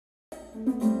Hi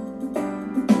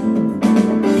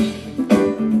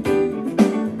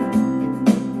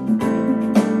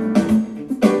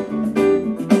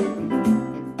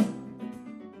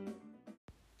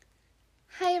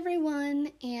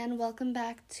everyone, and welcome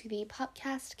back to the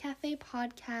Popcast Cafe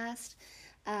podcast.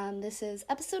 This is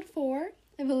episode 4,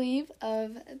 I believe,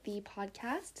 of the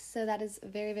podcast, so that is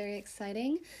very, very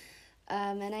exciting.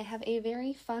 And I have a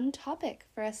very fun topic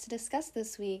for us to discuss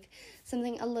this week,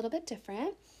 something a little bit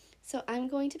different. So I'm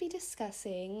going to be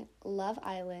discussing Love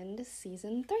Island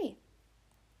Season 3.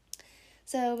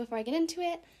 So before I get into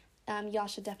it, y'all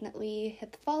should definitely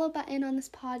hit the follow button on this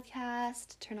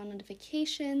podcast, turn on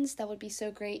notifications. That would be so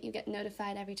great. You get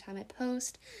notified every time I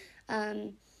post.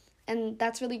 And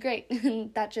that's really great.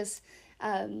 That just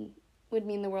would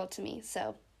mean the world to me.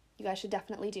 So you guys should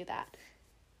definitely do that.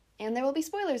 And there will be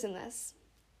spoilers in this.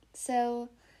 So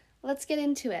let's get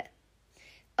into it.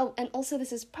 Oh, and also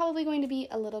this is probably going to be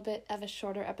a little bit of a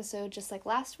shorter episode, just like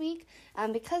last week.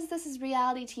 Because this is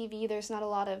reality TV, there's not a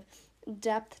lot of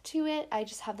depth to it. I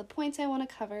just have the points I want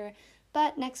to cover,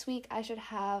 but next week I should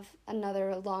have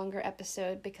another longer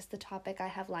episode because the topic I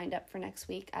have lined up for next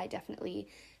week, I definitely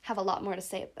have a lot more to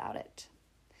say about it.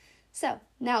 So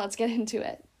now let's get into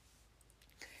it.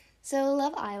 So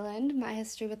Love Island, my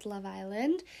history with Love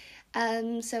Island.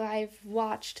 So I've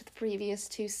watched the previous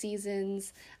 2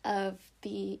 seasons of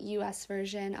the US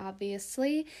version,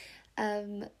 obviously.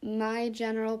 My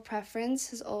general preference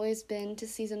has always been to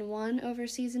season 1 over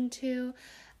season 2.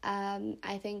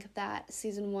 I think that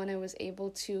season 1 I was able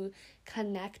to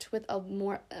connect with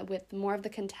more of the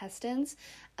contestants.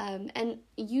 And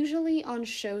usually on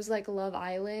shows like Love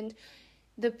Island,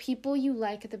 the people you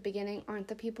like at the beginning aren't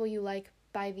the people you like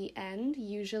by the end,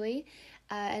 usually.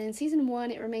 And in season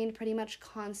 1, it remained pretty much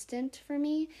constant for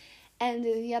me. And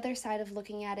the other side of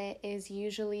looking at it is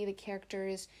usually the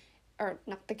characters, or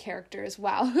not the characters,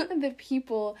 wow, the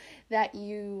people that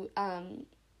you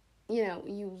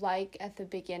like at the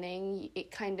beginning, it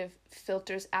kind of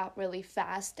filters out really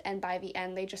fast, and by the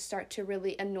end, they just start to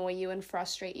really annoy you and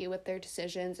frustrate you with their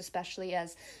decisions, especially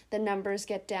as the numbers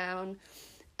get down.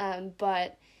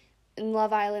 But in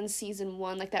Love Island season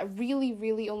 1, like that really,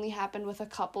 really only happened with a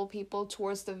couple people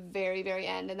towards the very, very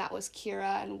end, and that was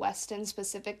Kira and Weston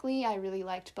specifically. I really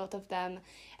liked both of them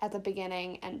at the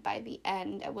beginning, and by the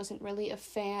end, I wasn't really a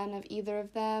fan of either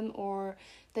of them or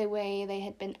the way they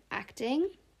had been acting.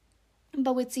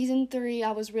 But with season 3,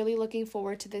 I was really looking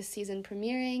forward to this season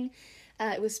premiering.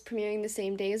 It was premiering the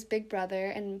same day as Big Brother,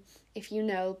 and if you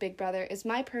know, Big Brother is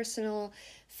my personal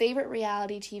favorite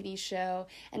reality TV show,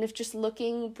 and if just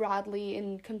looking broadly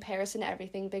in comparison to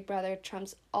everything, Big Brother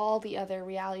trumps all the other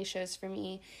reality shows for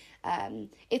me.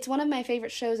 It's one of my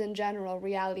favorite shows in general,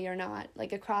 reality or not,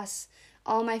 like across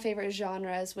all my favorite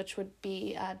genres, which would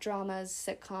be dramas,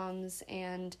 sitcoms,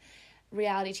 and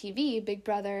reality TV. Big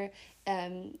Brother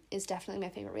is definitely my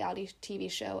favorite reality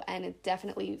TV show, and it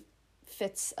definitely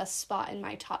fits a spot in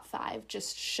my top 5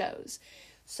 just shows.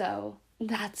 So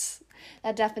that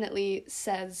definitely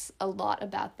says a lot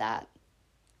about that.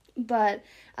 But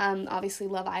obviously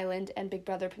Love Island and Big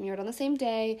Brother premiered on the same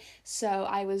day, so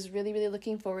I was really, really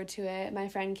looking forward to it. My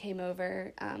friend came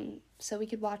over so we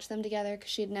could watch them together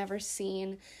because she had never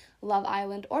seen Love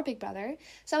Island or Big Brother.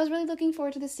 So I was really looking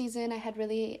forward to this season. I had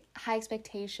really high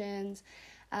expectations.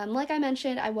 Like I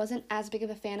mentioned, I wasn't as big of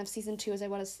a fan of season 2 as I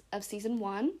was of season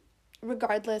 1.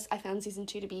 Regardless, I found season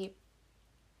 2 to be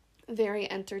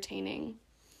very entertaining.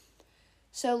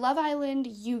 So Love Island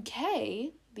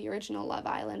UK, the original Love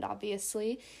Island,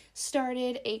 obviously,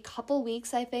 started a couple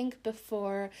weeks, I think,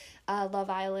 before Love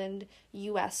Island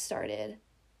US started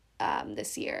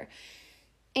this year.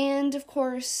 And, of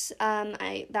course,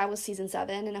 that was season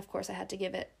 7, and, of course, I had to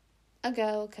give it a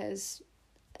go, because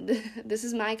this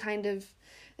is my kind of...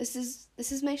 This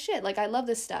is my shit. Like, I love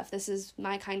this stuff. This is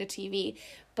my kind of TV.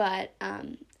 But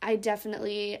I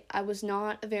was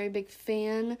not a very big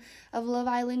fan of Love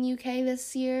Island UK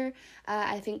this year.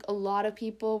 I think a lot of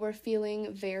people were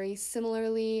feeling very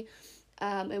similarly.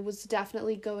 It was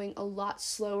definitely going a lot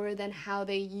slower than how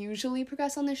they usually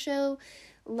progress on the show.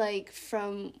 Like,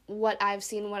 from what I've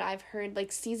seen, what I've heard,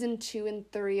 like, season 2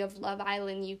 and 3 of Love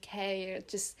Island UK are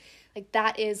just... Like,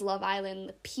 that is Love Island,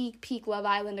 the peak Love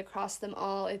Island across them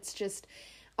all. It's just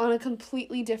on a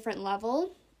completely different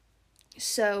level.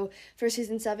 So for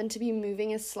season 7 to be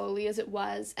moving as slowly as it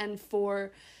was, and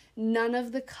for none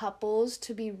of the couples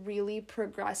to be really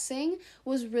progressing,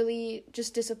 was really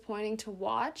just disappointing to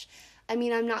watch. I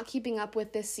mean, I'm not keeping up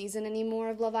with this season anymore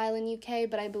of Love Island UK,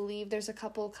 but I believe there's a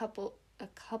couple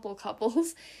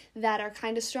couples that are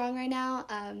kind of strong right now.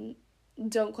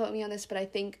 Don't quote me on this, but I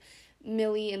think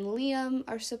Millie and Liam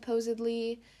are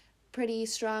supposedly pretty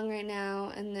strong right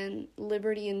now, and then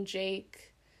Liberty and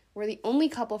Jake were the only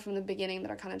couple from the beginning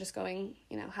that are kind of just going,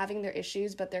 having their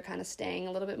issues, but they're kind of staying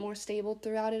a little bit more stable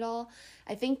throughout it all.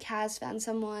 I think Kaz found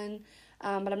someone,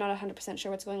 but I'm not 100%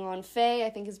 sure what's going on. Faye, I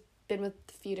think, has been with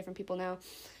a few different people now.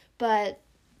 But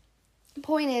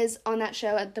point is, on that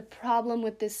show, the problem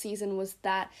with this season was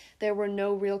that there were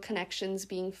no real connections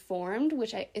being formed,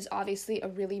 which is obviously a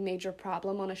really major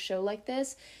problem on a show like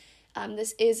this.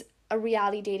 This is a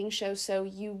reality dating show, so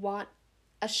you want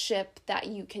a ship that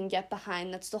you can get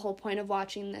behind. That's the whole point of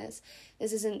watching this.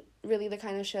 This isn't really the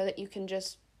kind of show that you can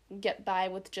just get by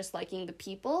with just liking the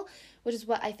people, which is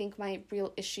what I think my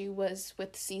real issue was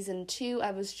with season 2.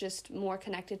 I was just more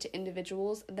connected to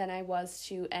individuals than I was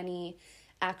to any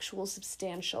actual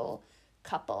substantial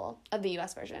couple of the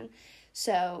US version.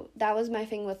 So that was my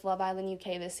thing with Love Island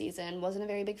UK this season. Wasn't a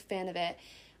very big fan of it.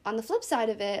 On the flip side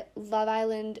of it, Love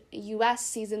Island US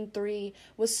Season 3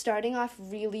 was starting off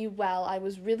really well. I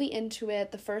was really into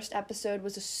it. The first episode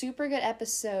was a super good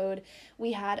episode.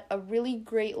 We had a really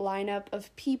great lineup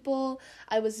of people.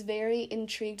 I was very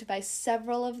intrigued by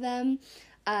several of them.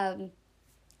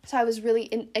 So I was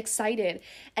really excited,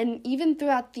 and even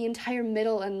throughout the entire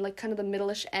middle and kind of the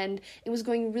middle-ish end, it was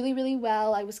going really, really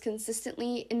well. I was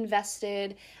consistently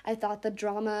invested. I thought the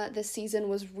drama this season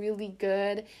was really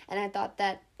good, and I thought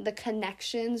that the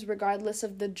connections, regardless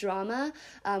of the drama,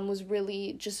 was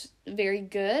really just very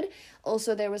good.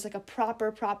 Also, there was a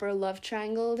proper love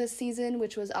triangle this season,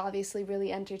 which was obviously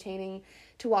really entertaining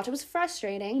to watch. It was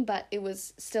frustrating, but it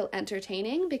was still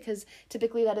entertaining, because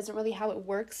typically that isn't really how it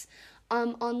works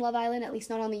on Love Island, at least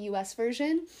not on the US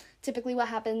version. Typically what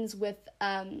happens with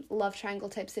love triangle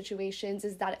type situations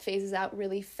is that it phases out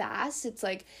really fast. It's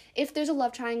if there's a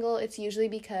love triangle, it's usually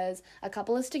because a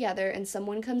couple is together and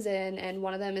someone comes in and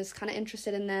one of them is kind of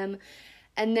interested in them,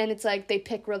 and then it's they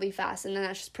pick really fast, and then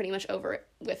that's just pretty much over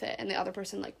with it, and the other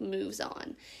person moves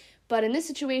on. But in this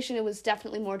situation, it was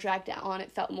definitely more dragged on.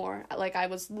 It felt more like I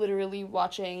was literally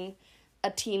watching a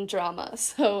teen drama.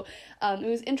 So it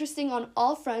was interesting on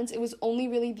all fronts. It was only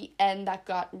really the end that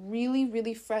got really,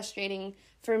 really frustrating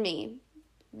for me,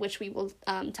 which we will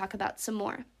talk about some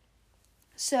more.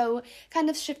 So kind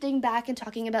of shifting back and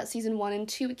talking about season 1 and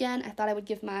 2 again, I thought I would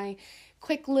give my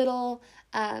quick little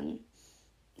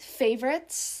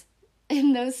favorites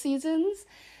in those seasons.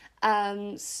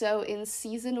 So in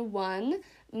season 1,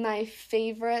 my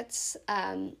favorites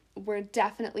were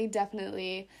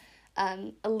definitely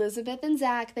Elizabeth and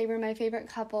Zach. They were my favorite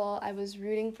couple. I was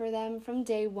rooting for them from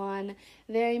day one.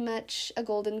 Very much a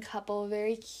golden couple,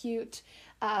 very cute.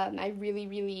 I really,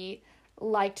 really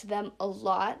liked them a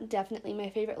lot. Definitely my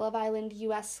favorite Love Island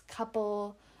US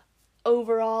couple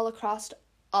overall across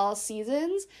all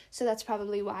seasons. So that's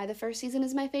probably why the first season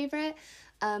is my favorite.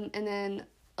 And then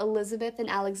Elizabeth and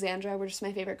Alexandra were just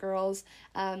my favorite girls.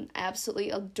 I absolutely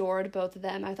adored both of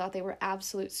them. I thought they were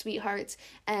absolute sweethearts,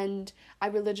 and I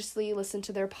religiously listened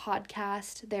to their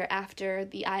podcast, their After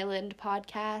the Island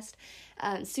podcast.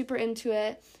 Super into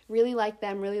it. Really like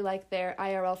them, really like their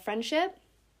IRL friendship.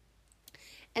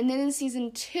 And then in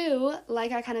season 2,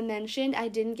 like I kind of mentioned, I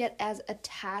didn't get as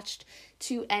attached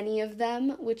to any of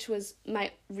them, which was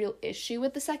my real issue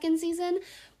with the second season.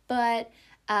 But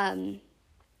I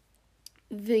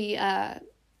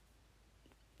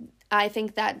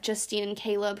think that Justine and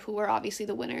Caleb, who were obviously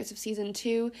the winners of season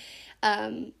 2,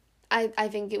 I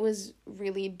think it was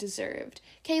really deserved.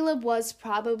 Caleb was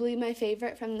probably my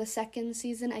favorite from the second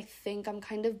season. I think I'm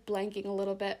kind of blanking a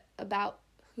little bit about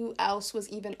who else was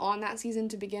even on that season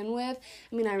to begin with.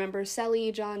 I mean, I remember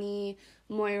Selly, Johnny,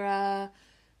 Moira,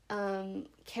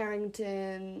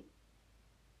 Carrington,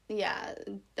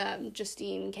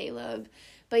 Justine, Caleb.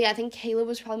 But yeah, I think Caleb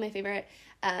was probably my favorite,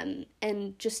 and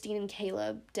Justine and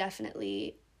Caleb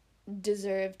definitely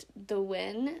deserved the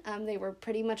win. They were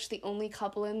pretty much the only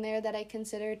couple in there that I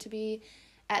consider to be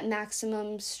at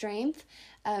maximum strength.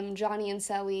 Johnny and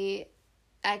Selly,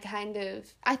 I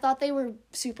thought they were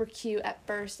super cute at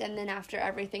first, and then after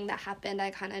everything that happened,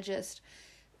 I kind of just,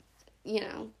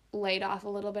 laid off a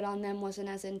little bit on them, wasn't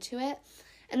as into it.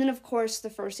 And then, of course, the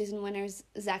first season winners,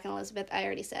 Zach and Elizabeth, I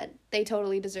already said. They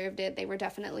totally deserved it. They were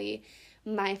definitely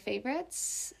my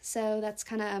favorites. So that's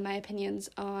kind of my opinions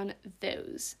on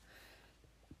those.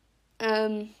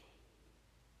 Let's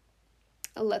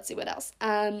see what else.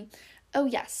 Oh,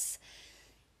 yes.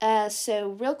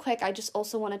 So real quick, I just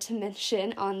also wanted to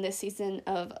mention on this season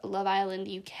of Love Island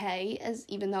UK, as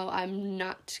even though I'm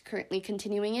not currently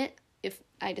continuing it, if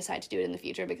I decide to do it in the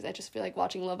future, because I just feel like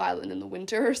watching Love Island in the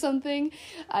winter or something,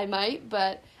 I might,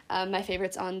 but my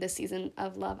favorites on this season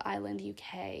of Love Island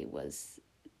UK was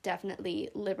definitely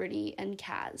Liberty and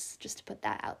Kaz, just to put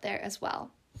that out there as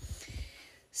well.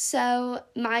 So,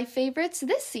 my favorites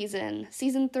this season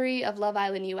 3 of Love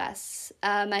Island US.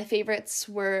 My favorite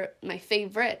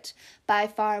by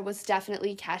far was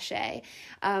definitely Cachet.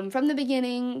 From the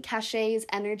beginning, Cachet's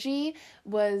energy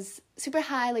was super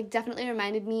high, like definitely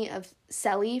reminded me of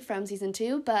Selly from season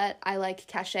 2, but I like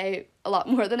Cachet a lot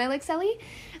more than I like Selly.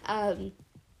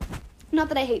 Not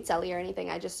that I hate Selly or anything,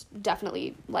 I just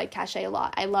definitely like Cachet a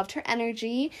lot. I loved her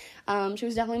energy. She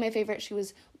was definitely my favorite. She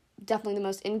was definitely the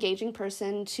most engaging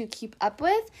person to keep up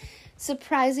with.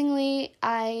 Surprisingly,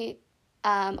 I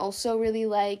also really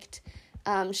liked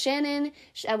Shannon.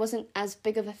 I wasn't as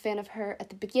big of a fan of her at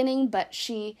the beginning, but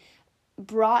she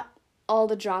brought all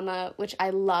the drama, which I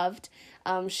loved.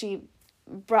 She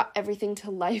brought everything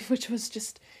to life, which was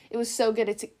just, it was so good.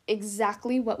 It's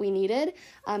exactly what we needed.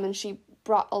 And she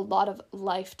brought a lot of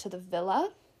life to the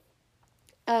villa.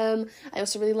 I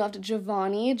also really loved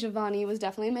Giovanni. Giovanni was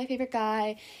definitely my favorite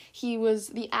guy. He was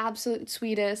the absolute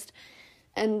sweetest,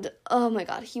 and oh my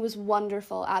god, he was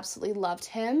wonderful. Absolutely loved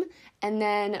him. And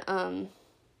then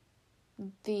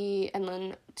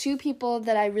two people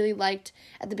that I really liked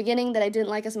at the beginning that I didn't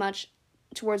like as much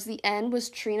towards the end was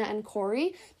Trina and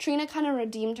Corey. Trina kind of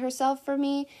redeemed herself for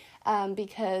me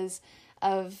because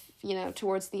of,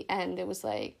 towards the end it was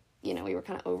like, we were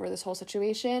kind of over this whole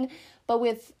situation. But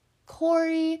with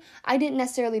Corey, I didn't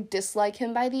necessarily dislike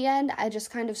him by the end. I just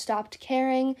kind of stopped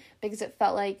caring because it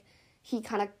felt like he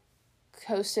kind of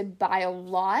coasted by a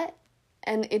lot,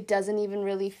 and it doesn't even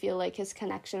really feel like his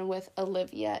connection with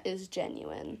Olivia is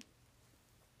genuine.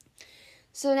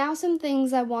 So now some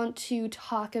things I want to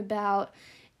talk about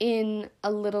in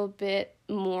a little bit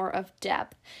more of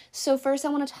depth. So first I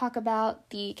want to talk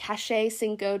about the Cachet,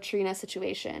 Cinco, Trina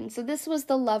situation. So this was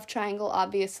the love triangle,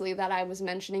 obviously, that I was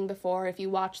mentioning before. If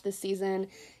you watched this season,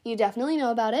 you definitely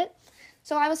know about it.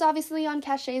 So I was obviously on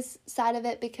Cachet's side of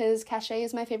it because Cachet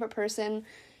is my favorite person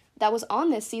that was on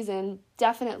this season,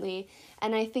 definitely.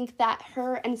 And I think that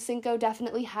her and Cinco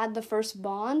definitely had the first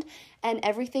bond, and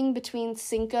everything between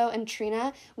Cinco and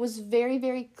Trina was very,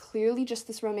 very clearly just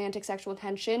this romantic sexual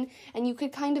tension, and you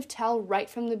could kind of tell right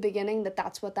from the beginning that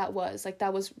that's what that was. Like,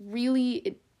 that was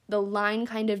really, the line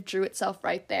kind of drew itself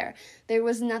right there. There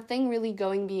was nothing really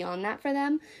going beyond that for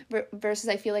them, versus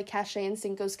I feel like Cachet and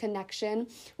Cinco's connection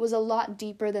was a lot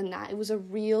deeper than that. It was a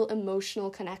real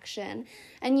emotional connection,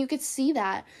 and you could see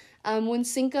that when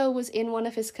Cinco was in one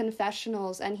of his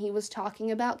confessionals and he was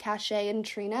talking about Cachet and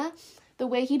Trina. The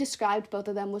way he described both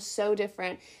of them was so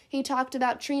different. He talked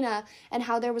about Trina and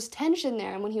how there was tension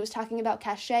there, and when he was talking about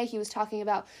Cachet, he was talking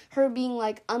about her being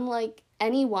like unlike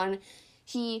anyone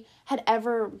he had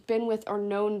ever been with or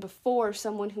known before,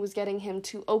 someone who was getting him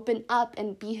to open up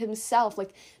and be himself.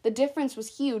 Like, the difference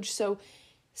was huge. So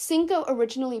Cinco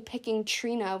originally picking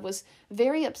Trina was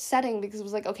very upsetting because it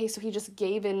was like, okay, so he just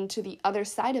gave in to the other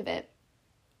side of it.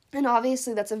 And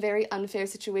obviously that's a very unfair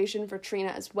situation for Trina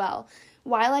as well.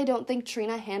 While I don't think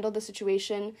Trina handled the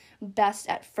situation best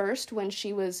at first when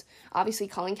she was obviously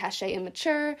calling Cachet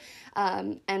immature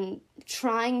and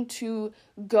trying to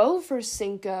go for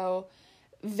Cinco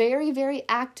very, very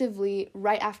actively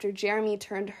right after Jeremy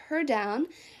turned her down,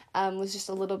 was just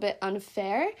a little bit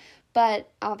unfair.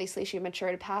 But obviously she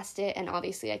matured past it, and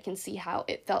obviously I can see how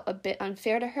it felt a bit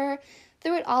unfair to her.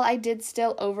 Through it all, I did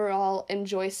still overall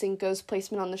enjoy Cinco's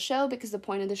placement on the show because the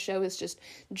point of the show is just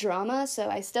drama, so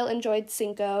I still enjoyed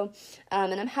Cinco,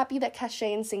 and I'm happy that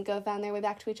Cachet and Cinco found their way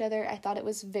back to each other. I thought it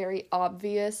was very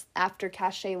obvious after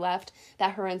Cachet left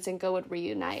that her and Cinco would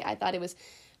reunite. I thought it was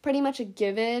pretty much a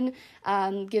given.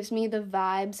 Gives me the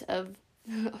vibes of,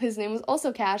 his name was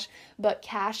also Cash, but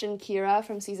Cash and Kira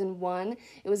from season 1.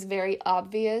 It was very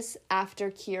obvious after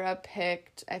Kira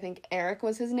picked, I think Eric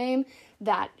was his name,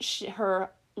 that her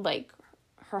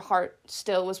heart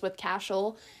still was with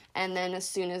Cashel, and then as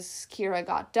soon as Kira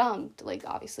got dumped,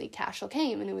 obviously Cashel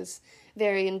came, and it was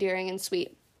very endearing and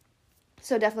sweet.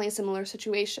 So definitely a similar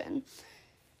situation.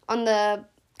 On the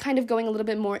kind of going a little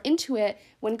bit more into it,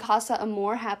 when Casa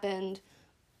Amor happened,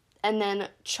 and then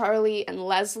Charlie and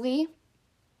Leslie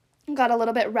got a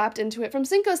little bit wrapped into it. From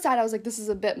Cinco's side, I was like, this is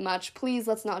a bit much. Please,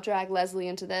 let's not drag Leslie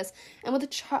into this. And with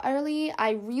Charlie,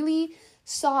 I really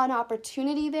saw an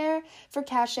opportunity there for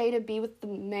Cachet to be with the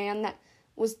man that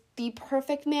was the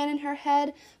perfect man in her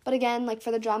head. But again,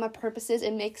 for the drama purposes,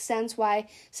 it makes sense why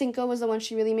Cinco was the one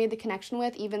she really made the connection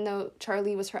with, even though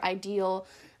Charlie was her ideal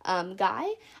guy.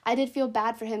 I did feel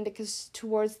bad for him because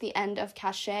towards the end of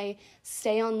Cachet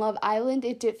Stay on Love Island,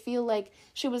 it did feel like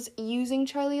she was using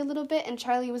Charlie a little bit, and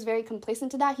Charlie was very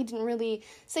complacent to that. He didn't really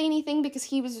say anything because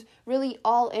he was really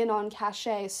all in on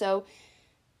Cachet. So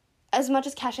as much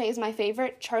as Cachet is my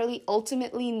favorite, Charlie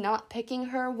ultimately not picking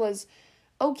her was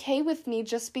okay with me,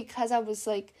 just because I was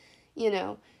like, you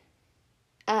know,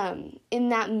 in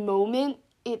that moment,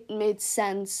 it made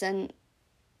sense and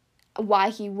why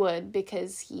he would,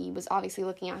 because he was obviously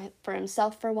looking out for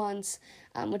himself for once,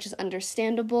 which is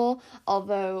understandable,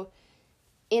 although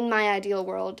in my ideal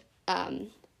world,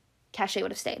 Cachet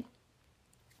would have stayed.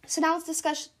 So now let's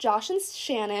discuss Josh and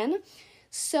Shannon.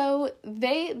 So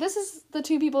this is the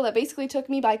two people that basically took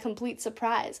me by complete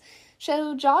surprise.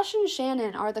 So Josh and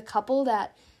Shannon are the couple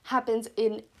that happens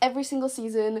in every single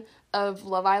season of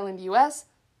Love Island US,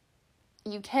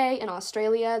 UK, and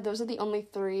Australia. Those are the only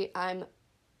three I'm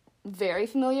very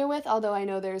familiar with, although I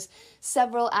know there's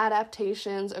several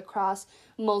adaptations across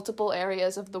multiple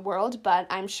areas of the world, but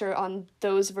I'm sure on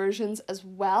those versions as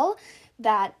well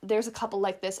that there's a couple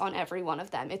like this on every one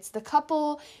of them. It's the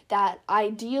couple that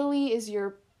ideally is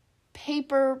your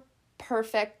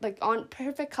perfect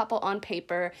couple on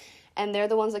paper, and they're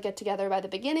the ones that get together by the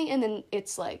beginning, and then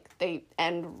it's like they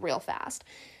end real fast.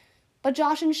 But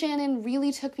Josh and Shannon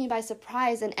really took me by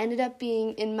surprise and ended up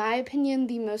being, in my opinion,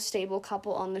 the most stable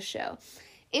couple on the show.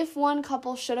 If one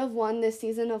couple should have won this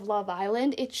season of Love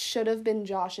Island, it should have been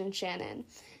Josh and Shannon.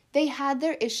 They had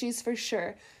their issues for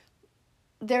sure.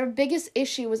 Their biggest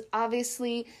issue was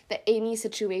obviously the Amy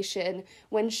situation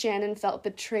when Shannon felt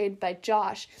betrayed by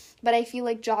Josh. But I feel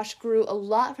like Josh grew a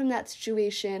lot from that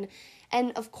situation.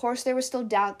 And of course there was still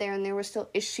doubt there and there were still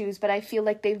issues, but I feel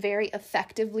like they very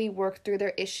effectively worked through their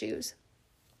issues.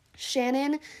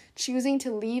 Shannon choosing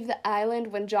to leave the island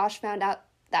when Josh found out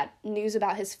that news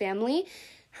about his family,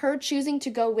 her choosing to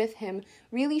go with him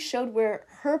really showed where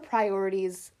her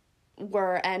priorities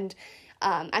were, and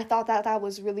I thought that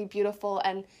was really beautiful,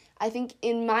 and I think,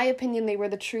 in my opinion, they were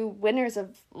the true winners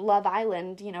of Love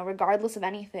Island, regardless of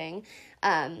anything.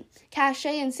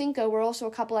 Cachet and Cinco were also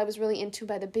a couple I was really into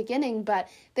by the beginning, but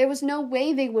there was no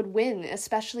way they would win,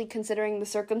 especially considering the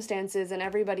circumstances and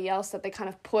everybody else that they kind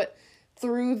of put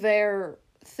through their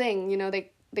thing.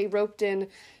 They roped in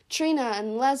Trina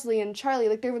and Leslie and Charlie.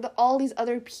 Like, there were all these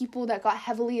other people that got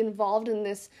heavily involved in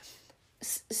this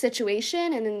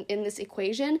situation and in this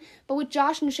equation, but with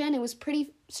Josh and Shannon it was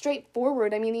pretty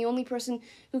straightforward. I mean, the only person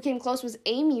who came close was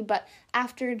Amy, but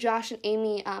after Josh and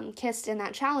Amy kissed in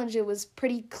that challenge, it was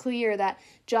pretty clear that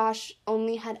Josh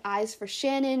only had eyes for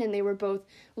Shannon, and they were both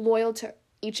loyal to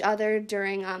each other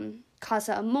during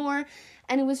Casa Amor,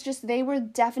 and it was just, they were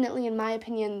definitely, in my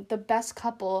opinion, the best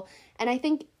couple. And I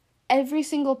think every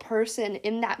single person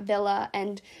in that villa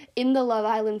and in the Love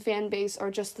Island fan base,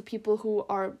 or just the people who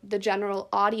are the general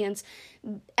audience,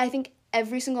 I think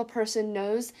every single person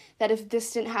knows that if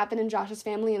this didn't happen in Josh's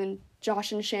family and then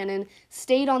Josh and Shannon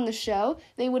stayed on the show,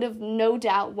 they would have no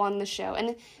doubt won the show.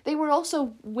 And they were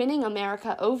also winning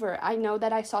America over. I know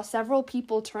that I saw several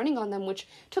people turning on them, which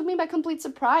took me by complete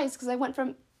surprise, because I went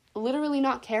from literally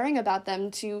not caring about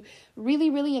them to really,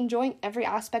 really enjoying every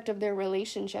aspect of their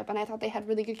relationship. And I thought they had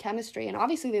really good chemistry, and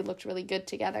obviously they looked really good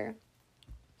together.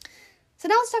 So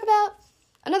now let's talk about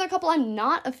another couple I'm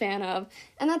not a fan of,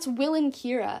 and that's Will and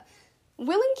Kira.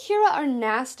 Will and Kira are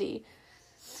nasty.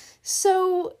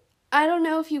 So I don't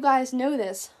know if you guys know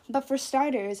this, but for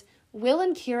starters, Will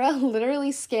and Kira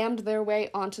literally scammed their way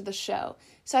onto the show.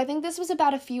 So I think this was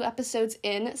about a few episodes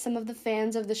in. Some of the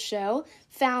fans of the show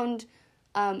found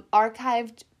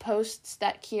archived posts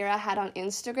that Kira had on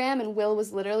Instagram, and Will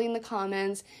was literally in the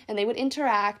comments, and they would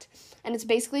interact, and it's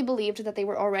basically believed that they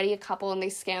were already a couple and they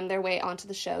scammed their way onto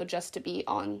the show just to be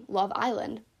on Love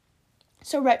Island.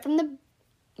 So right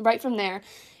from there,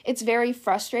 it's very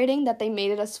frustrating that they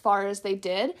made it as far as they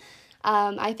did.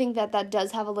 I think that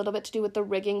does have a little bit to do with the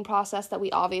rigging process that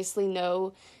we obviously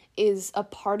know is a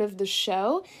part of the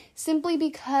show, simply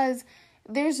because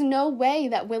there's no way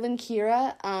that Will and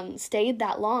Kira stayed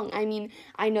that long. I mean,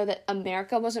 I know that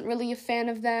America wasn't really a fan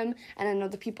of them, and I know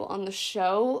the people on the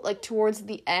show, like, towards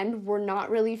the end, were not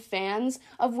really fans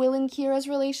of Will and Kira's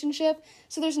relationship,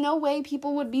 so there's no way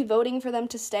people would be voting for them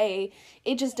to stay.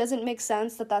 It just doesn't make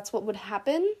sense that that's what would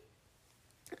happen.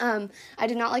 I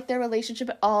did not like their relationship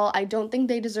at all. I don't think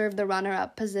they deserve the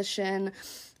runner-up position.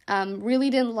 Really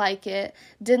didn't like it.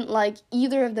 Didn't like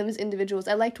either of them as individuals.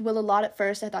 I liked Will a lot at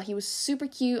first. I thought he was super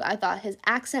cute. I thought his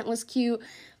accent was cute.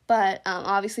 But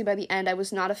obviously by the end, I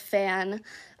was not a fan.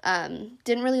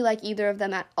 Didn't really like either of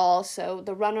them at all. So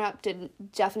the runner-up did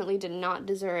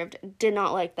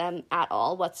not like them at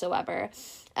all whatsoever.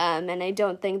 And I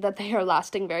don't think that they are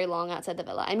lasting very long outside the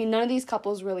villa. I mean, none of these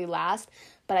couples really last,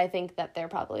 but I think that they're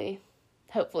probably,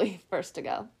 hopefully, first to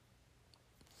go.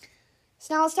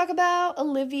 So now let's talk about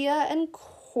Olivia and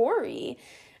Corey.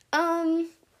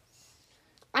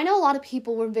 I know a lot of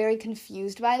people were very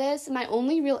confused by this. My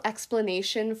only real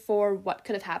explanation for what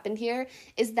could have happened here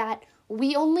is that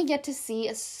we only get to see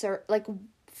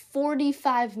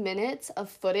 45 minutes of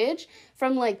footage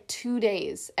from like 2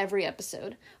 days every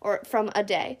episode, or from a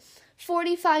day.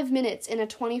 45 minutes in a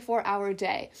 24-hour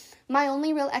day. My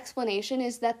only real explanation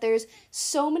is that there's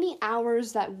so many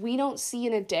hours that we don't see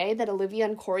in a day that Olivia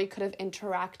and Corey could have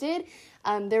interacted.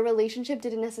 Their relationship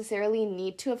didn't necessarily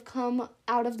need to have come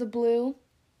out of the blue.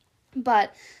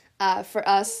 But for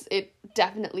us, it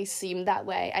definitely seemed that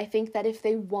way. I think that if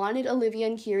they wanted Olivia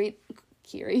and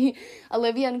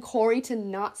Corey to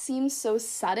not seem so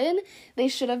sudden, they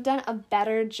should have done a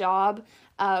better job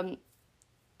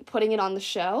putting it on the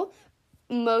show.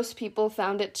 Most people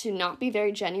found it to not be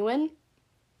very genuine,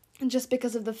 just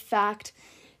because of the fact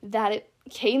that it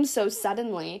came so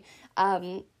suddenly.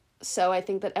 So I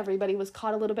think that everybody was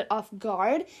caught a little bit off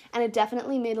guard, and it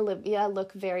definitely made Olivia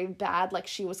look very bad, like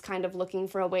she was kind of looking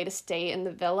for a way to stay in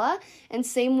the villa, and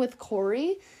same with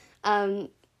Corey. I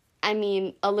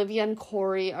mean, Olivia and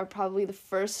Corey are probably the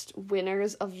first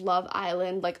winners of Love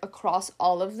Island, like, across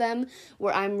all of them,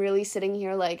 where I'm really sitting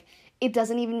here, like, it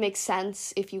doesn't even make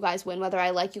sense if you guys win, whether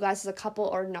I like you guys as a couple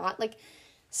or not. Like,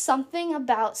 something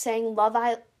about saying Love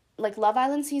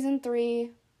Island Season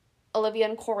 3... Olivia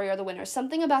and Corey are the winners.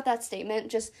 Something about that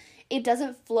statement, just, it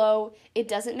doesn't flow, it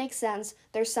doesn't make sense.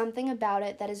 There's something about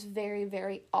it that is very,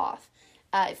 very off.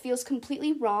 It feels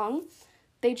completely wrong.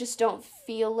 They just don't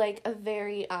feel like a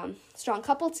very strong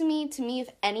couple to me. To me, if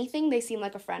anything, they seem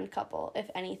like a friend couple, if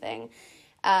anything.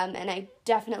 And I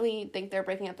definitely think they're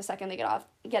breaking up the second they get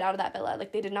out of that villa.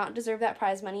 Like, they did not deserve that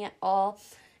prize money at all.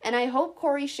 And I hope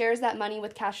Corey shares that money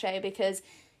with Cachet, because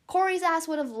Corey's ass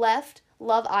would have left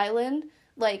Love Island,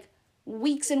 like,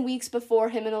 weeks and weeks before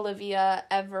him and Olivia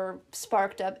ever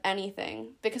sparked up anything,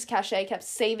 because Cachet kept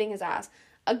saving his ass.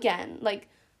 Again, like,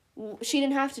 she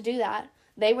didn't have to do that.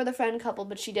 They were the friend couple,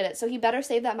 but she did it. So he better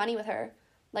save that money with her.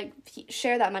 Like,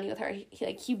 share that money with her.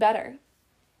 He better.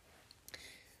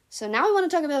 So now I want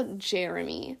to talk about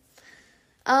Jeremy.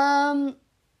 The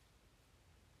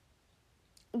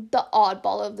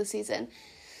oddball of the season.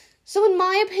 So in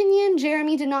my opinion,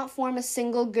 Jeremy did not form a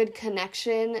single good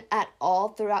connection at all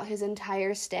throughout his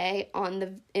entire stay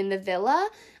in the villa.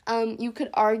 You could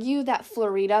argue that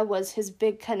Florida was his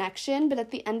big connection, but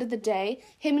at the end of the day,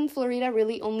 him and Florida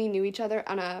really only knew each other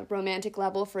on a romantic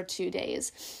level for 2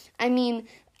 days. I mean,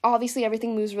 obviously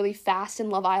everything moves really fast in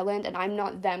Love Island, and I'm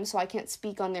not them, so I can't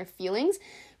speak on their feelings.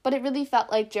 But it really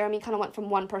felt like Jeremy kind of went from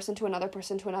one person to another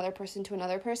person to another person to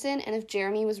another person, and if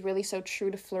Jeremy was really so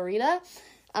true to Florida,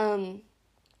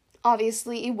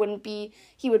 obviously he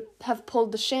would have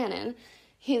pulled the Shannon.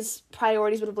 His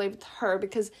priorities would have laid with her,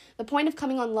 because the point of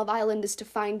coming on Love Island is to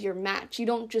find your match. You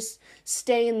don't just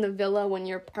stay in the villa when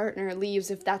your partner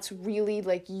leaves if that's really,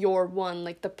 like, your one,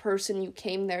 like, the person you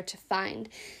came there to find.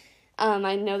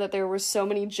 I know that there were so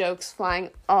many jokes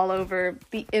flying all over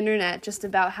the internet just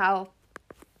about how,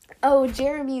 oh,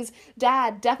 Jeremy's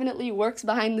dad definitely works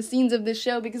behind the scenes of this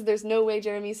show because there's no way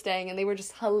Jeremy's staying, and they were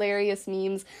just hilarious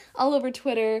memes all over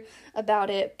Twitter about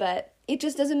it, but it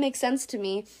just doesn't make sense to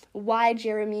me why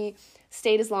Jeremy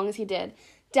stayed as long as he did.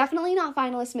 Definitely not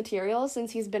finalist material,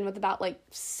 since he's been with about, like,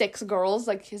 6 girls,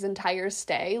 like, his entire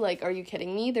stay. Like, are you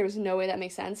kidding me? There's no way that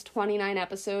makes sense. 29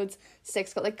 episodes,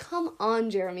 6 girls. Like, come on,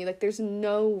 Jeremy. Like, there's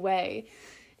no way.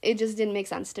 It just didn't make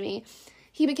sense to me.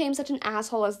 He became such an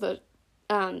asshole as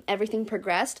everything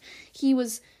progressed. He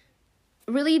was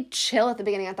really chill at the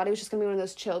beginning. I thought he was just going to be one of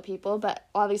those chill people, but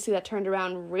obviously that turned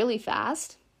around really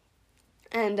fast.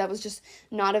 And I was just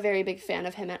not a very big fan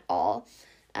of him at all.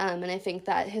 And I think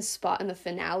that his spot in the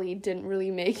finale didn't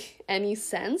really make any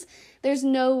sense. There's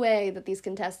no way that these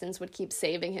contestants would keep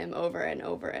saving him over and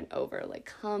over and over. Like,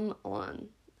 come on.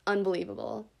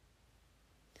 Unbelievable.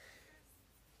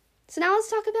 So now let's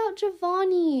talk about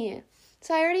Giovanni.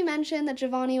 So I already mentioned that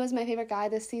Giovanni was my favorite guy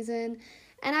this season,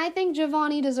 and I think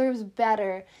Giovanni deserves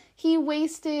better. He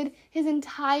wasted his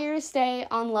entire stay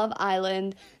on Love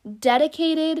Island,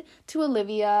 dedicated to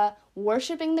Olivia,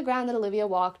 worshiping the ground that Olivia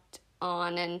walked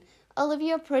on, and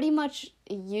Olivia pretty much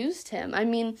used him. I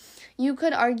mean, you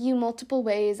could argue multiple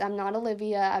ways. I'm not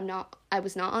Olivia. I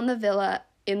was not in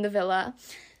the villa.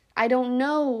 I don't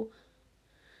know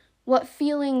what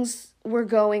feelings were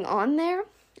going on there.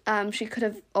 She could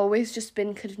have always just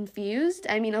been confused.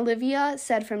 I mean, Olivia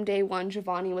said from day one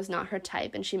Giovanni was not her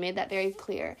type, and she made that very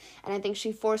clear. And I think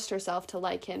she forced herself to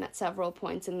like him at several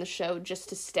points in the show just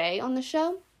to stay on the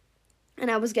show. And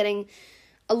I was getting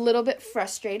a little bit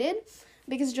frustrated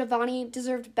because Giovanni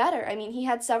deserved better. I mean, he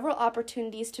had several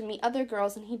opportunities to meet other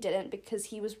girls, and he didn't, because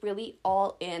he was really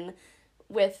all in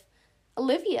with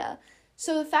Olivia.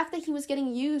 So the fact that he was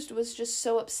getting used was just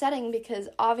so upsetting, because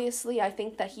obviously I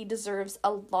think that he deserves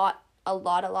a lot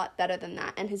better than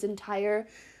that. And his entire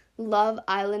Love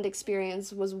Island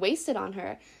experience was wasted on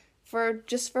her for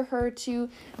her to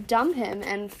dump him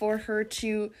and for her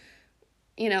to,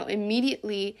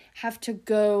 immediately have to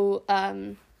go,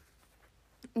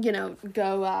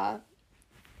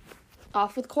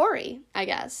 off with Corey, I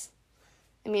guess.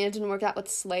 I mean, it didn't work out with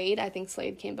Slade. I think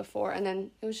Slade came before, and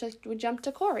then it was just, we jumped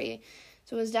to Corey.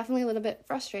 So it was definitely a little bit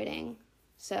frustrating.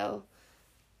 So,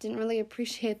 didn't really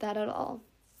appreciate that at all.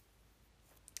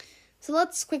 So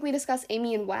let's quickly discuss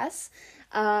Amy and Wes.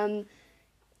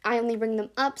 I only bring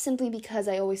them up simply because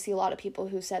I always see a lot of people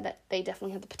who said that they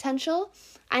definitely have the potential.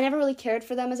 I never really cared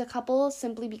for them as a couple,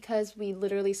 simply because we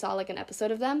literally saw like an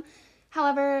episode of them.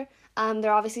 However,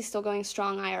 they're obviously still going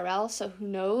strong IRL, so who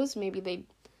knows, maybe they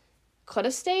could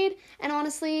have stayed. And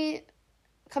honestly,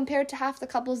 compared to half the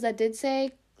couples that did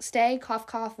stay, cough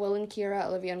cough, Will and Kira,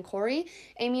 Olivia and Corey,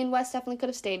 Amy and Wes definitely could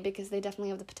have stayed, because they definitely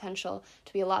have the potential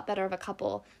to be a lot better of a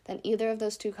couple than either of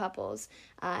those two couples,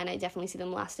 and I definitely see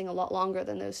them lasting a lot longer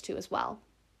than those two as well.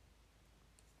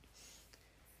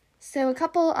 So a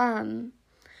couple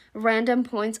random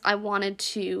points I wanted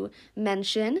to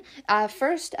mention.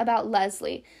 First, about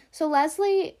Leslie. So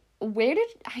Leslie,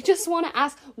 I just want to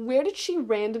ask, where did she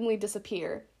randomly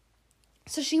disappear?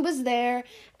 So she was there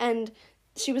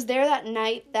that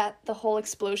night that the whole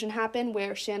explosion happened,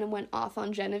 where Shannon went off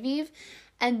on Genevieve,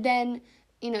 and then,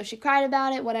 she cried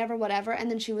about it, whatever, and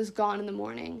then she was gone in the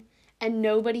morning, and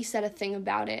nobody said a thing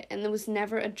about it, and it was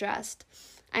never addressed.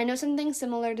 I know something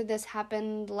similar to this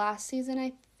happened last season,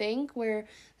 I think, where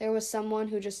there was someone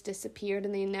who just disappeared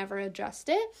and they never addressed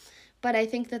it, but I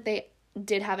think that they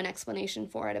did have an explanation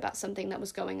for it about something that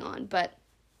was going on, but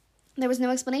there was no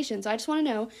explanation. So I just want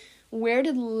to know, where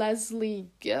did Leslie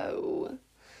go?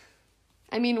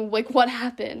 I mean, what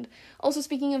happened? Also,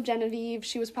 speaking of Genevieve,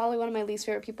 she was probably one of my least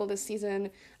favorite people this season.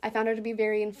 I found her to be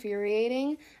very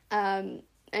infuriating.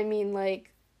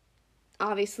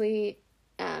 Obviously,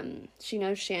 she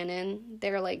knows Shannon.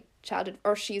 They're,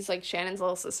 she's, Shannon's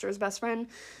little sister's best friend.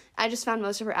 I just found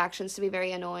most of her actions to be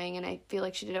very annoying, and I feel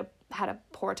like she had a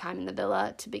poor time in the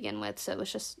villa to begin with, so it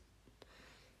was just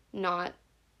not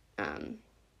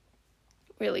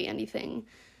really anything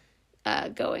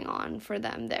going on for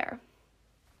them there.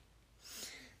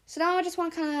 So now I just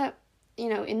want to kind of,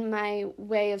 in my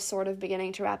way of sort of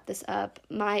beginning to wrap this up,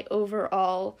 my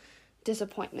overall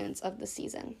disappointments of the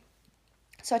season.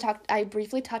 So I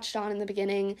briefly touched on in the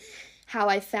beginning how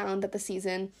I found that the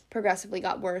season progressively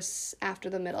got worse after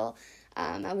the middle.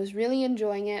 I was really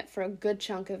enjoying it for a good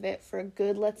chunk of it, for a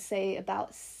good, let's say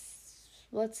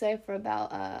for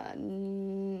about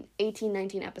 18,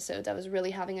 19 episodes. I was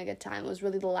really having a good time. It was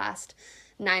really the last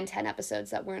 9, 10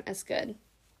 episodes that weren't as good.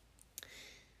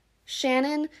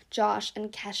 Shannon, Josh,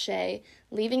 and Cachet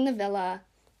leaving the villa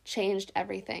changed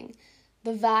everything.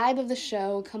 The vibe of the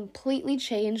show completely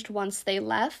changed once they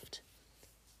left.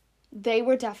 They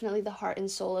were definitely the heart and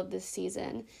soul of this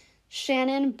season.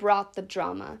 Shannon brought the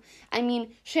drama. I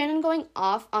mean, Shannon going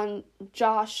off on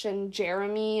Josh and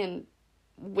Jeremy and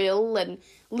Will and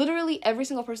literally every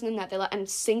single person in that villa, and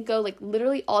Cinco,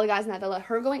 literally all the guys in that villa,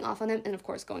 her going off on them, and of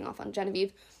course going off on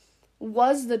Genevieve,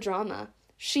 was the drama.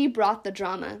 She brought the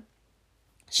drama.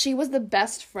 She was the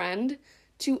best friend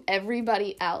to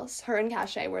everybody else. Her and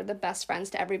Cachet were the best friends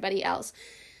to everybody else.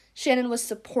 Shannon was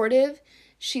supportive.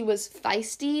 She was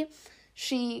feisty.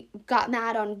 She got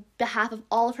mad on behalf of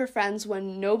all of her friends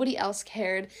when nobody else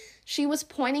cared. She was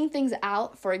pointing things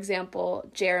out. For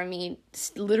example, Jeremy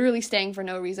literally staying for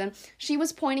no reason. She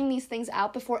was pointing these things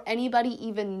out before anybody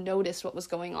even noticed what was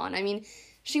going on. I mean,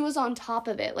 she was on top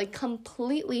of it,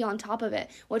 completely on top of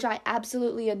it, which I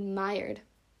absolutely admired.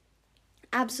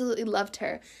 Absolutely loved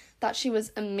her. Thought she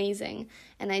was amazing.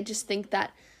 And I just think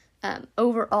that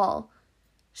overall,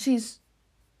 she's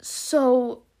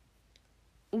so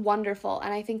wonderful.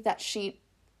 And I think that she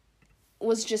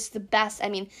was just the best. I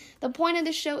mean, the point of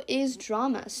the show is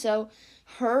drama. So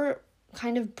her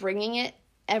kind of bringing it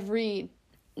every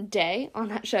day on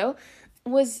that show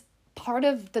was part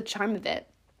of the charm of it.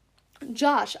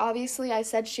 Josh, obviously I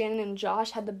said Shannon and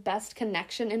Josh had the best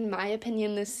connection in my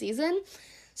opinion this season.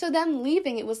 So them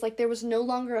leaving, it was like there was no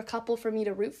longer a couple for me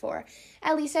to root for.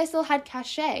 At least I still had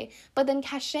Cachet. But then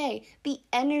Cachet, the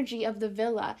energy of the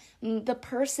villa, the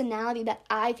personality that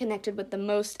I connected with the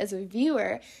most as a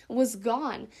viewer was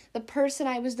gone. The person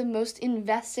I was the most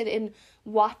invested in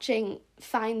watching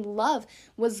find love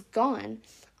was gone.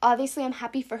 Obviously, I'm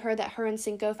happy for her that her and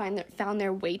Cinco found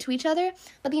their way to each other.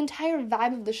 But the entire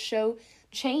vibe of the show,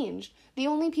 changed. The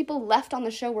only people left on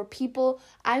the show were people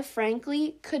I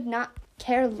frankly could not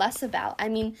care less about. I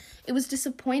mean, it was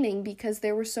disappointing because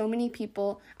there were so many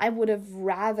people I would have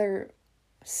rather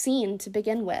seen to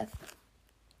begin with.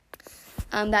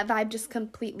 That vibe just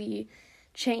completely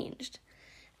changed.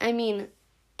 I mean,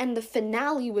 and the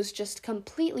finale was just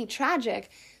completely tragic.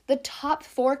 The top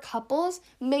 4 couples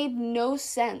made no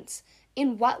sense.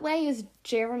 In what way is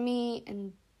Jeremy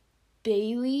and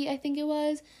Bailey, I think it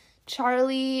was,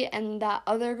 Charlie and that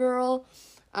other girl,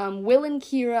 Will and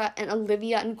Kira, and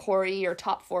Olivia and Corey, your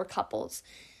top 4 couples?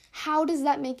 How does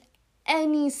that make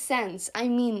any sense? I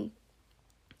mean,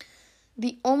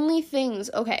 the only things,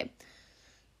 okay,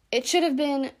 it should have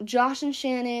been Josh and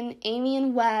Shannon, Amy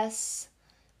and Wes,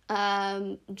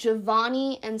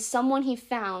 Giovanni and someone he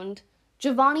found,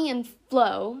 Giovanni and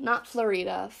Flo, not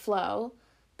Florida, Flo,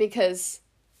 because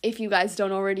if you guys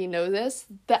don't already know this,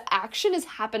 the action is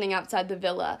happening outside the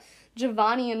villa.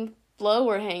 Giovanni and Flo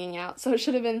were hanging out, so it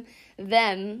should have been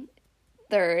them,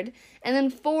 third. And then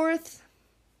fourth,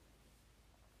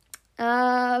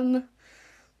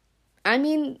 I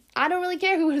mean, I don't really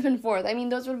care who would have been fourth. I mean,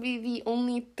 those would be the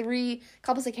only 3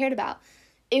 couples I cared about.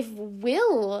 If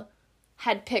Will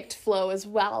had picked Flo as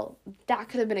well, that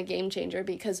could have been a game changer,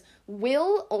 because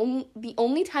the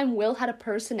only time Will had a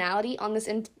personality on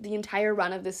the entire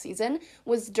run of this season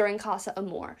was during Casa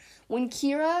Amor. When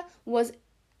Kira was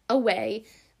away,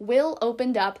 Will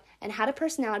opened up and had a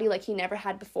personality like he never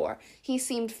had before. He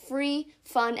seemed free,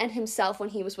 fun, and himself when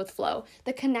he was with Flo.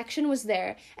 The connection was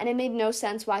there, and it made no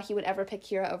sense why he would ever pick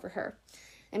Kira over her.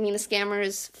 I mean, the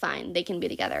scammers, fine, they can be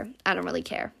together. I don't really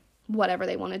care. Whatever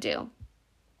they want to do.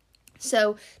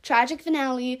 So, tragic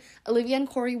finale, Olivia and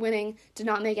Corey winning did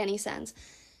not make any sense.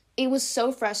 It was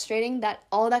so frustrating that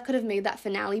all that could have made that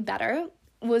finale better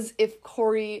was if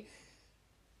Corey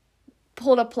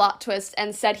pulled a plot twist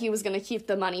and said he was going to keep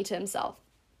the money to himself.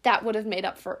 That would have made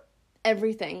up for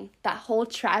everything. That whole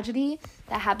tragedy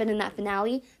that happened in that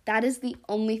finale, that is the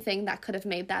only thing that could have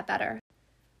made that better.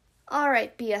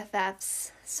 Alright,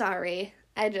 BFFs. Sorry.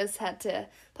 I just had to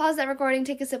pause that recording,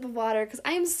 take a sip of water, because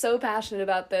I am so passionate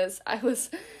about this.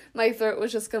 My throat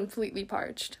was just completely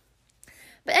parched.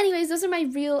 But anyways, those are my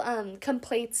real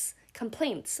complaints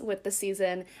with the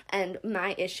season and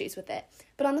my issues with it.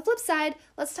 But on the flip side,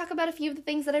 let's talk about a few of the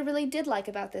things that I really did like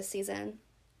about this season.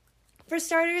 For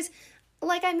starters,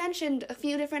 like I mentioned a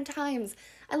few different times,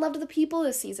 I loved the people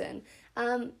this season.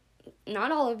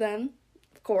 Not all of them,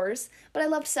 of course, but I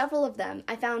loved several of them.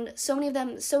 I found so many of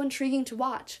them so intriguing to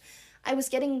watch. I was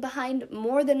getting behind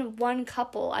more than one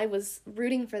couple. I was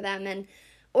rooting for them,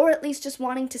 or at least just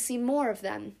wanting to see more of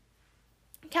them.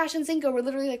 Cash and Cinco were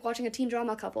literally like watching a teen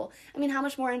drama couple. I mean, how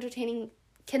much more entertaining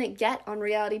can it get on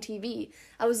reality TV?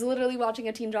 I was literally watching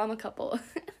a teen drama couple.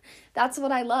 That's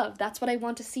what I love. That's what I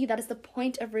want to see. That is the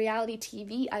point of reality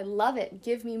TV. I love it.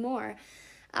 Give me more.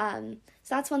 So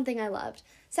that's one thing I loved.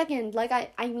 Second,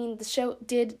 I mean, the show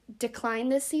did decline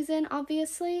this season,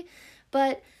 obviously,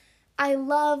 but I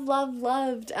loved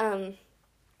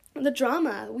the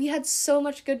drama. We had so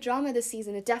much good drama this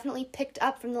season. It definitely picked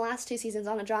up from the last 2 seasons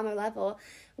on a drama level.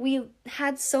 We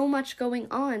had so much going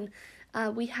on.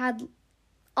 We had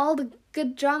all the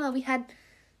good drama. We had,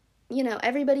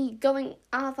 everybody going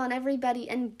off on everybody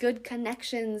and good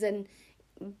connections, and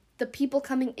the people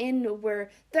coming in were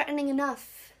threatening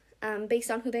enough based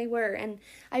on who they were, and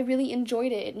I really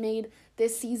enjoyed it. It made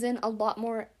this season a lot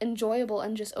more enjoyable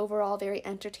and just overall very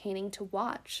entertaining to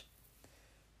watch.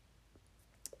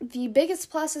 The biggest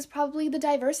plus is probably the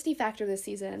diversity factor this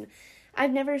season.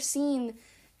 I've never seen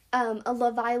a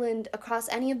Love Island across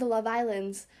any of the Love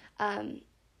Islands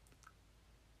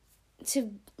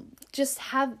to just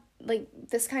have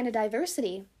this kind of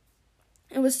diversity.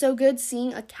 It was so good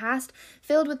seeing a cast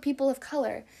filled with people of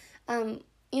color.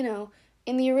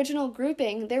 In the original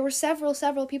grouping, there were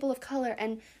several people of color,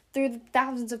 and through the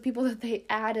thousands of people that they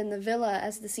add in the villa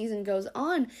as the season goes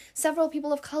on, several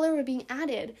people of color were being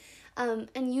added.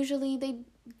 And usually they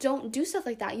don't do stuff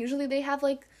like that. Usually they have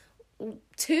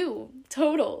 2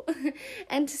 total.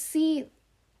 And to see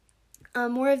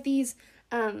more of these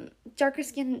darker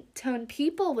skin tone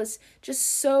people was just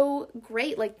so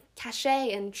great. Like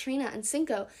Cachet and Trina and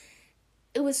Cinco.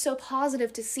 It was so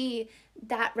positive to see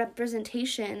that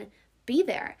representation be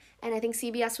there. And I think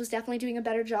CBS was definitely doing a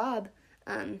better job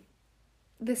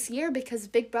this year, because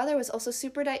Big Brother was also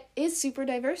super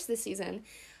diverse this season.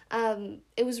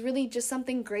 It was really just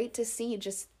something great to see,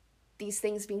 just these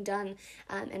things being done,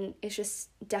 and it's just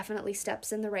definitely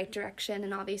steps in the right direction,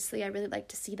 and obviously I really like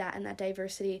to see that, and that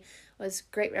diversity was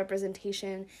great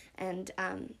representation, and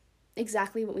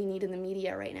exactly what we need in the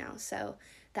media right now, so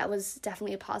that was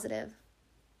definitely a positive.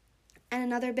 And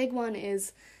another big one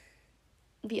is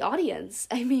the audience.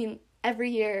 I mean, every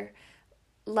year,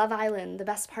 Love Island, the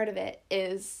best part of it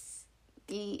is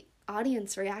the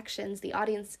audience reactions, the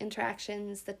audience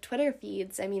interactions, the Twitter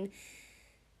feeds. I mean,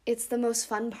 it's the most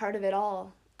fun part of it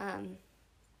all.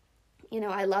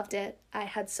 I loved it. I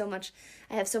have so much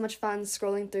fun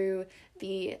scrolling through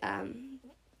the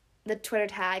Twitter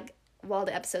tag while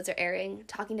the episodes are airing,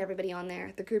 talking to everybody on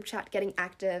there, the group chat getting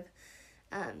active.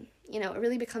 It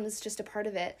really becomes just a part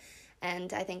of it.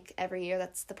 And I think every year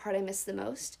that's the part I miss the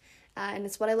most. And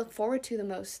it's what I look forward to the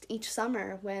most each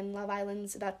summer when Love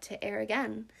Island's about to air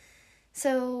again.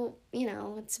 So,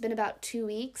 it's been about 2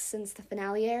 weeks since the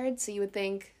finale aired, so you would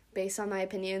think, based on my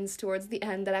opinions towards the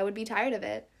end, that I would be tired of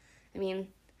it. I mean,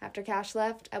 after Cash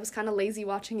left, I was kind of lazy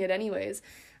watching it anyways,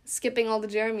 skipping all the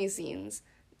Jeremy scenes,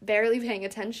 barely paying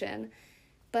attention.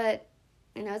 But,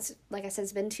 it's, like I said,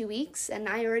 it's been 2 weeks, and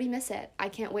I already miss it. I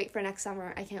can't wait for next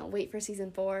summer. I can't wait for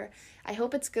season 4. I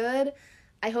hope it's good.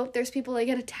 I hope there's people I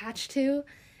get attached to,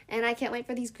 and I can't wait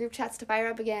for these group chats to fire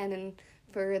up again, and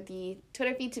for the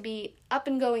Twitter feed to be up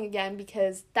and going again,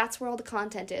 because that's where all the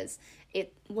content is.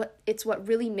 It's what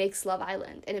really makes Love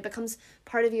Island, and it becomes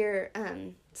part of your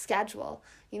schedule.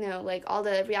 Like all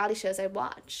the reality shows I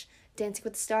watch, Dancing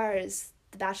with the Stars,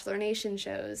 the Bachelor Nation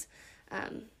shows,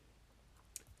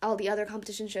 all the other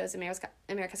competition shows,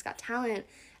 America's Got Talent,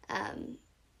 and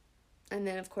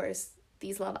then of course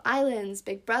these Love Islands,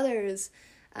 Big Brothers,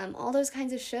 all those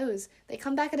kinds of shows. They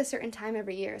come back at a certain time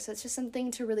every year, so it's just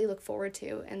something to really look forward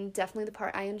to, and definitely the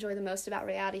part I enjoy the most about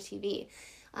reality TV.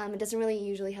 It doesn't really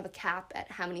usually have a cap at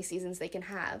how many seasons they can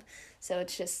have, so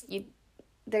it's just, they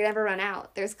never run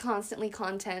out. There's constantly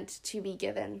content to be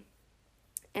given,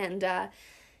 and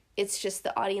it's just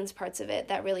the audience parts of it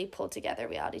that really pull together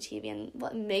reality TV and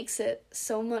what makes it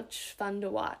so much fun to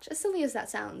watch. As silly as that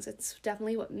sounds, it's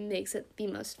definitely what makes it the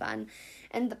most fun,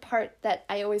 and the part that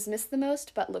I always miss the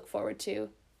most but look forward to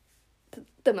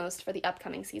the most for the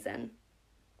upcoming season.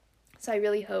 So I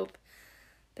really hope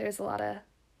there's a lot of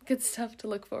good stuff to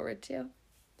look forward to.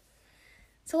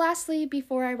 So lastly,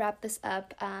 before I wrap this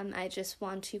up, I just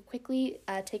want to quickly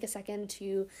take a second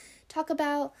to talk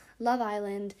about Love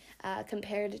Island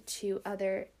compared to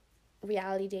other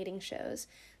reality dating shows.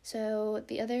 So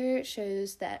the other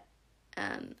shows that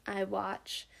I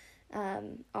watch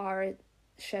are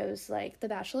shows like the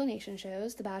Bachelor Nation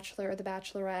shows, The Bachelor or The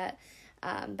Bachelorette,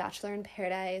 Bachelor in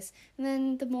Paradise, and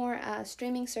then the more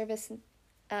streaming service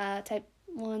type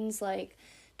ones like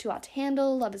Too Hot to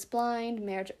Handle, Love is Blind,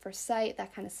 Marriage at First Sight,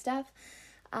 that kind of stuff.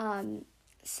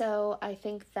 So I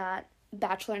think that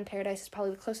Bachelor in Paradise is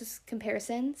probably the closest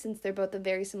comparison, since they're both of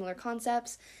very similar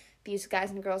concepts. These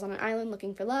guys and girls on an island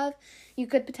looking for love. You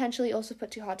could potentially also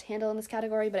put Too Hot to Handle in this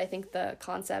category, but I think the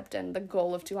concept and the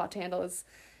goal of Too Hot to Handle is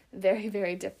very,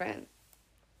 very different.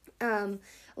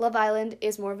 Love Island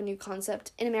is more of a new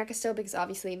concept in America still, because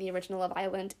obviously the original Love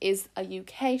Island is a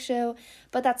UK show,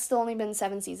 but that's still only been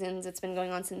 7 seasons. It's been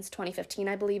going on since 2015,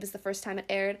 I believe, is the first time it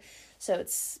aired, so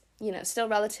it's, still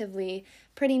relatively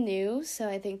pretty new, so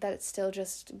I think that it's still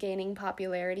just gaining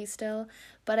popularity still,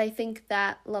 but I think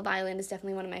that Love Island is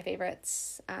definitely one of my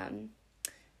favorites.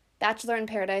 Bachelor in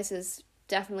Paradise is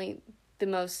definitely the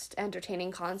most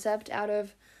entertaining concept out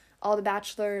of all the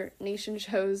Bachelor Nation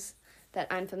shows that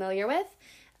I'm familiar with.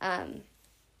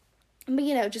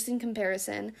 But just in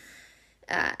comparison,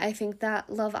 I think that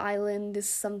Love Island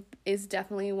is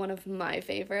definitely one of my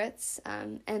favorites,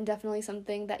 and definitely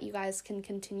something that you guys can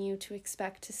continue to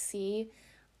expect to see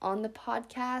on the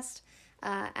podcast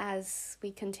as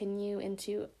we continue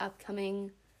into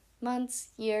upcoming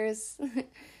months, years.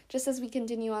 Just as we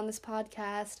continue on this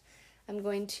podcast, I'm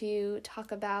going to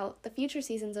talk about the future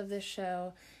seasons of this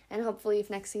show, and hopefully if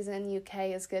next season UK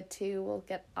is good too, we'll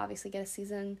obviously get a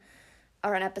season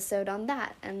or an episode on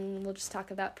that, and we'll just talk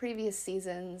about previous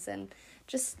seasons and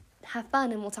just have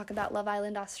fun, and we'll talk about Love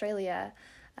Island Australia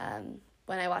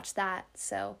when I watch that.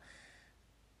 So,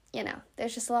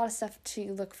 there's just a lot of stuff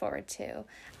to look forward to.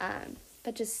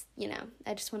 But just,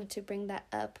 I just wanted to bring that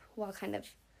up while kind of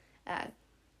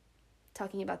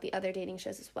talking about the other dating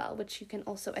shows as well, which you can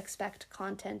also expect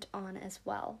content on as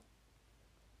well.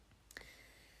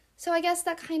 So I guess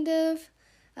that kind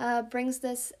of brings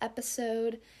this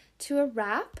episode to a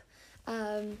wrap.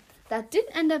 That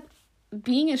didn't end up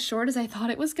being as short as I thought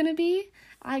it was going to be.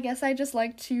 I guess I just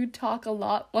like to talk a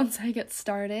lot once I get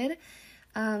started.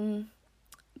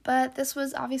 But this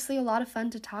was obviously a lot of fun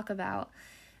to talk about.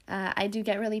 I do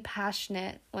get really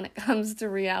passionate when it comes to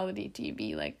reality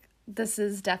TV. Like, this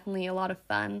is definitely a lot of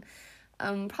fun.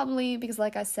 Probably because,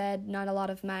 like I said, not a lot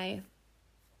of my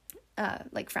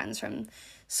like friends from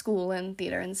school and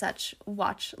theater and such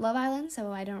watch Love Island,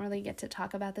 so I don't really get to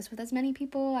talk about this with as many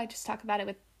people. I just talk about it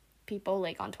with people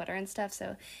like on Twitter and stuff,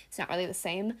 so it's not really the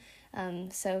same.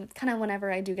 So kind of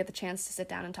whenever I do get the chance to sit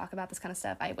down and talk about this kind of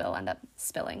stuff, I will end up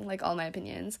spilling like all my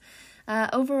opinions.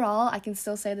 Overall, I can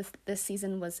still say this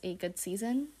season was a good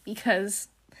season because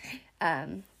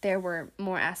there were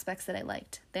more aspects that I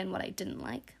liked than what I didn't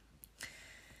like.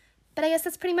 But I guess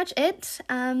that's pretty much it.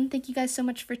 Thank you guys so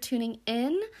much for tuning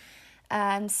in.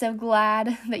 I'm so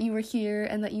glad that you were here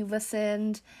and that you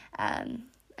listened.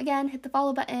 Again, hit the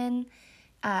follow button.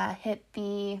 Hit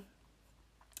the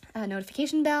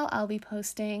notification bell. I'll be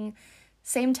posting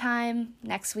same time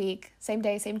next week, same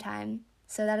day, same time.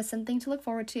 So that is something to look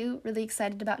forward to. Really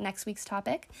excited about next week's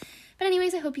topic. But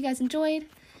anyways, I hope you guys enjoyed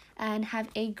and have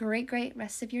a great, great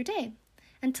rest of your day.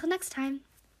 Until next time,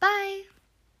 bye!